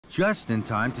just in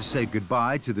time to say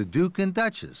goodbye to the Duke and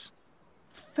Duchess.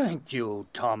 Thank you,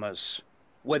 Thomas.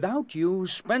 Without you,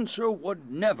 Spencer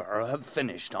would never have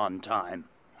finished on time.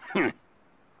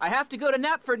 I have to go to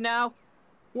Knapford now.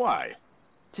 Why?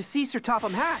 To see Sir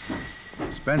Topham Hatt.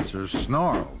 Spencer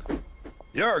snarled.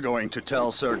 You're going to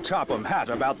tell Sir Topham Hatt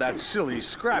about that silly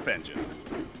scrap engine.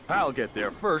 I'll get there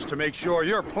first to make sure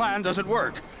your plan doesn't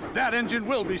work. That engine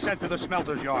will be sent to the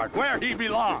smelter's yard, where he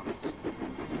belongs.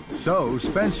 So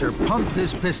Spencer pumped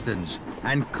his pistons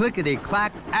and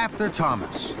clickety-clacked after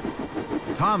Thomas.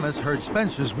 Thomas heard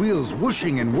Spencer's wheels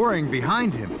whooshing and whirring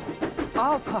behind him.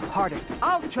 I'll puff hardest.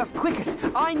 I'll chuff quickest.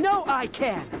 I know I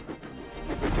can.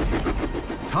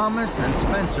 Thomas and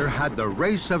Spencer had the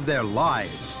race of their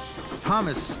lives.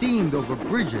 Thomas steamed over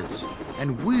bridges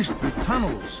and whizzed through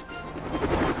tunnels.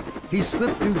 He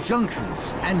slipped through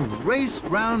junctions and raced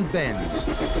round bends.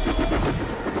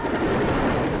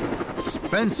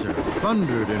 Spencer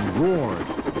thundered and roared,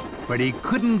 but he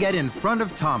couldn't get in front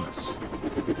of Thomas.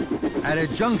 At a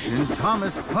junction,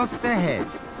 Thomas puffed ahead.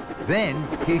 Then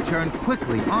he turned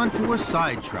quickly onto a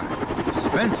sidetrack.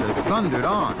 Spencer thundered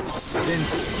on, then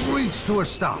screeched to a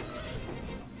stop.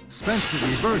 Spencer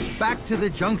reversed back to the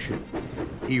junction.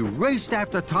 He raced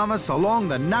after Thomas along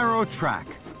the narrow track.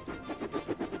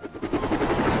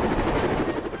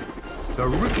 The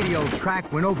rickety old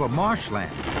track went over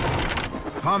marshland.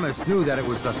 Thomas knew that it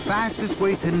was the fastest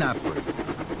way to Knapford.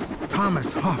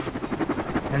 Thomas huffed,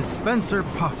 and Spencer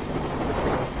puffed.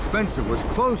 Spencer was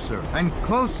closer and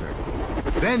closer.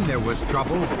 Then there was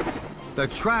trouble. The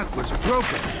track was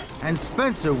broken, and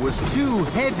Spencer was too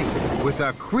heavy. With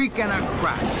a creak and a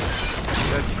crack,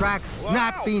 the track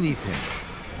snapped beneath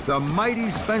him. The mighty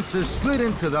Spencer slid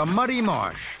into the muddy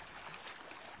marsh.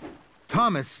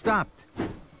 Thomas stopped.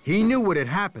 He knew what had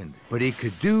happened, but he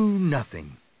could do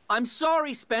nothing. I'm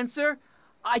sorry, Spencer.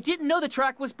 I didn't know the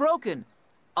track was broken.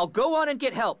 I'll go on and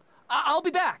get help. I'll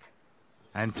be back.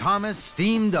 And Thomas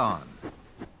steamed on.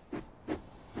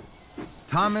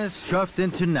 Thomas chuffed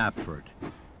into Knapford.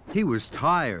 He was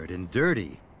tired and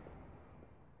dirty.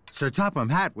 Sir Topham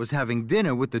Hatt was having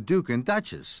dinner with the Duke and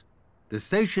Duchess. The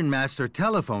station master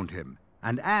telephoned him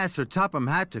and asked Sir Topham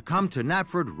Hatt to come to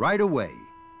Knapford right away.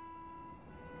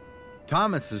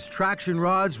 Thomas's traction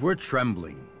rods were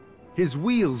trembling. His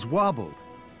wheels wobbled.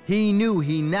 He knew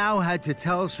he now had to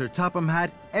tell Sir Topham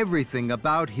Hatt everything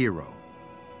about Hero.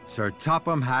 Sir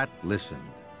Topham Hatt listened.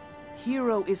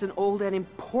 Hero is an old and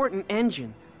important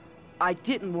engine. I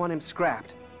didn't want him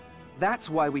scrapped. That's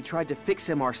why we tried to fix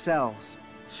him ourselves.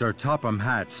 Sir Topham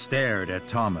Hatt stared at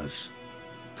Thomas.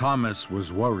 Thomas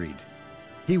was worried.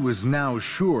 He was now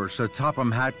sure Sir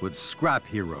Topham Hatt would scrap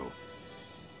Hero.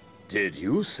 Did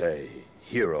you say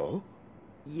Hero?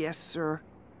 Yes, sir.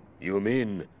 You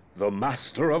mean the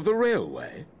master of the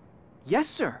railway? Yes,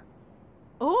 sir.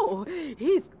 Oh,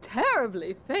 he's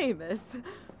terribly famous.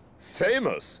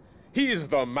 Famous? He's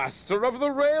the master of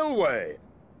the railway.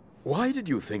 Why did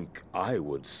you think I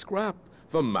would scrap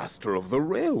the master of the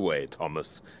railway,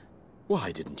 Thomas?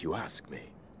 Why didn't you ask me?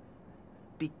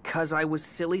 Because I was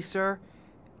silly, sir,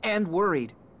 and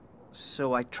worried.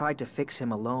 So I tried to fix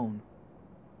him alone.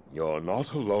 You're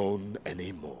not alone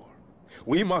anymore.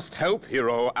 We must help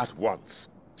Hero at once.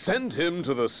 Send him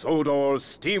to the Sodor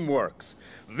Steamworks.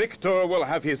 Victor will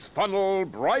have his funnel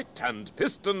bright and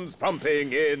pistons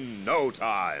pumping in no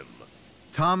time.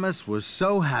 Thomas was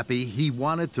so happy he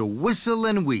wanted to whistle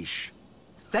and wheesh.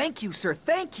 Thank you, sir,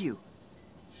 thank you.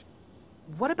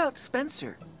 What about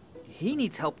Spencer? He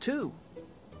needs help too.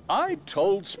 I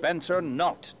told Spencer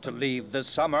not to leave the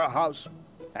summer house,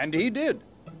 and he did.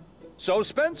 So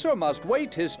Spencer must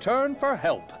wait his turn for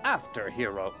help after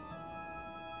Hero.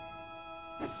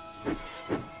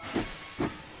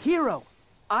 Hero,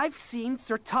 I've seen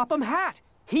Sir Topham Hatt.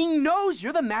 He knows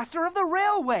you're the master of the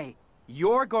railway.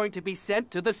 You're going to be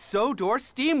sent to the Sodor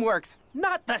Steamworks,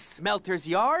 not the smelter's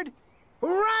yard.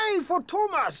 Hooray for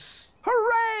Thomas!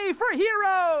 Hooray for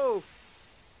Hero!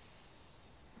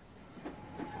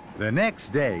 The next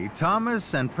day,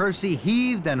 Thomas and Percy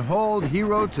heaved and hauled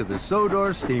Hero to the Sodor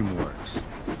Steamworks.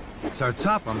 Sir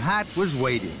Topham Hatt was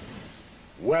waiting.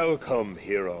 Welcome,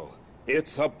 Hero.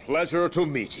 It's a pleasure to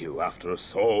meet you after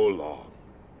so long.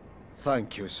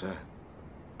 Thank you, sir.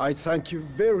 I thank you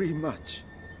very much.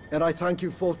 And I thank you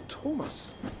for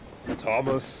Thomas.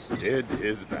 Thomas did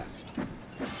his best.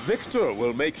 Victor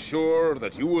will make sure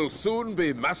that you will soon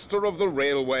be master of the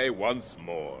railway once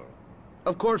more.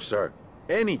 Of course, sir.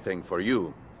 Anything for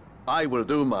you. I will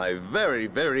do my very,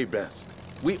 very best.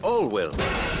 We all will.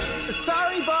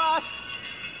 Sorry, boss!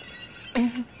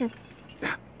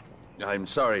 I'm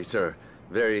sorry, sir.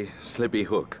 Very slippy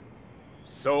hook.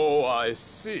 So I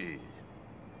see.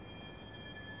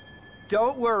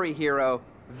 Don't worry, Hero.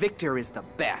 Victor is the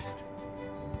best.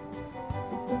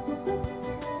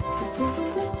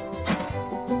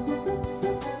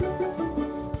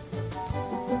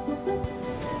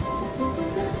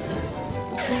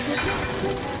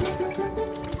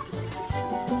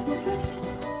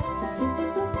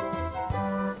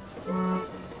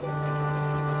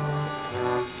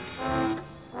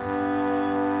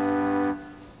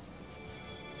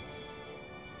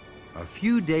 A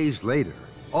few days later,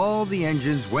 all the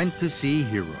engines went to see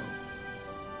Hero.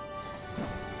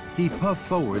 He puffed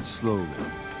forward slowly.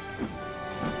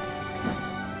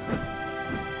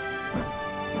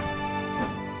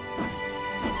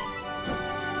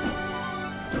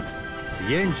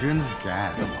 The engines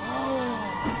gasped.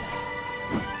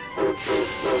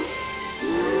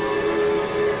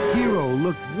 Hero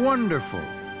looked wonderful,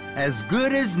 as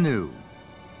good as new.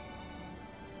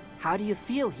 How do you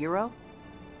feel, Hero?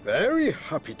 Very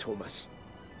happy, Thomas.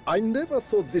 I never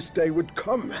thought this day would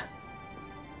come.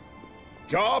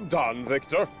 Job done,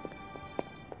 Victor.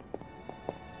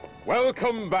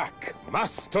 Welcome back,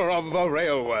 Master of the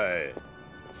Railway.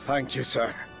 Thank you,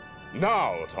 sir.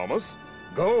 Now, Thomas,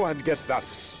 go and get that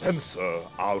Spencer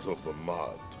out of the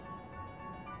mud.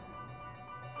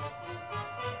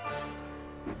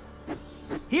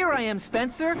 Here I am,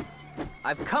 Spencer.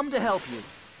 I've come to help you.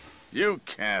 You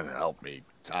can't help me,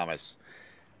 Thomas.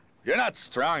 You're not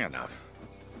strong enough.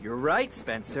 You're right,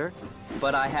 Spencer.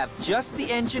 But I have just the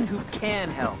engine who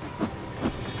can help.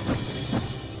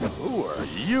 Who are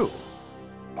you?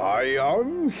 I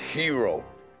am Hero.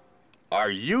 Are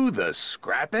you the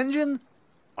scrap engine?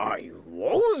 I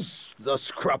was the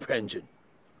scrap engine.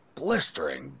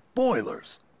 Blistering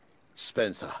boilers.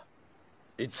 Spencer,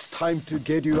 it's time to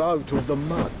get you out of the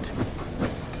mud.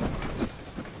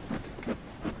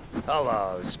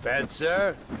 Hello,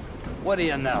 Spencer. What do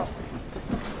you know?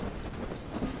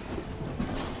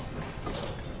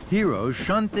 Hero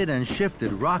shunted and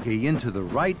shifted Rocky into the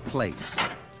right place.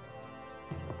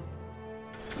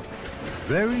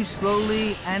 Very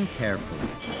slowly and carefully,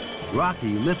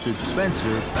 Rocky lifted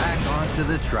Spencer back onto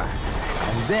the track.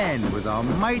 And then, with a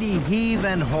mighty heave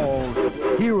and haul,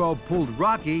 Hero pulled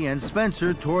Rocky and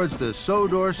Spencer towards the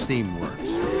Sodor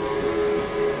Steamworks.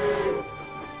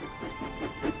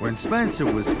 When Spencer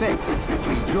was fixed,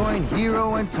 he joined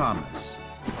Hero and Thomas.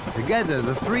 Together,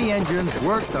 the three engines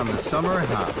worked on the summer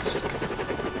house.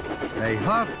 They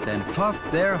huffed and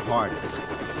puffed their hardest.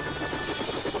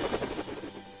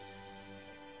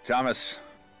 Thomas,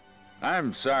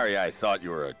 I'm sorry I thought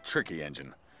you were a tricky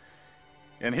engine.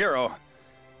 And Hero,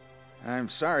 I'm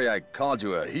sorry I called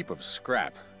you a heap of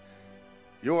scrap.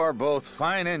 You are both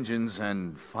fine engines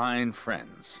and fine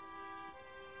friends.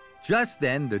 Just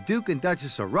then, the Duke and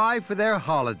Duchess arrived for their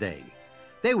holiday.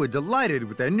 They were delighted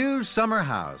with their new summer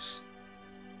house.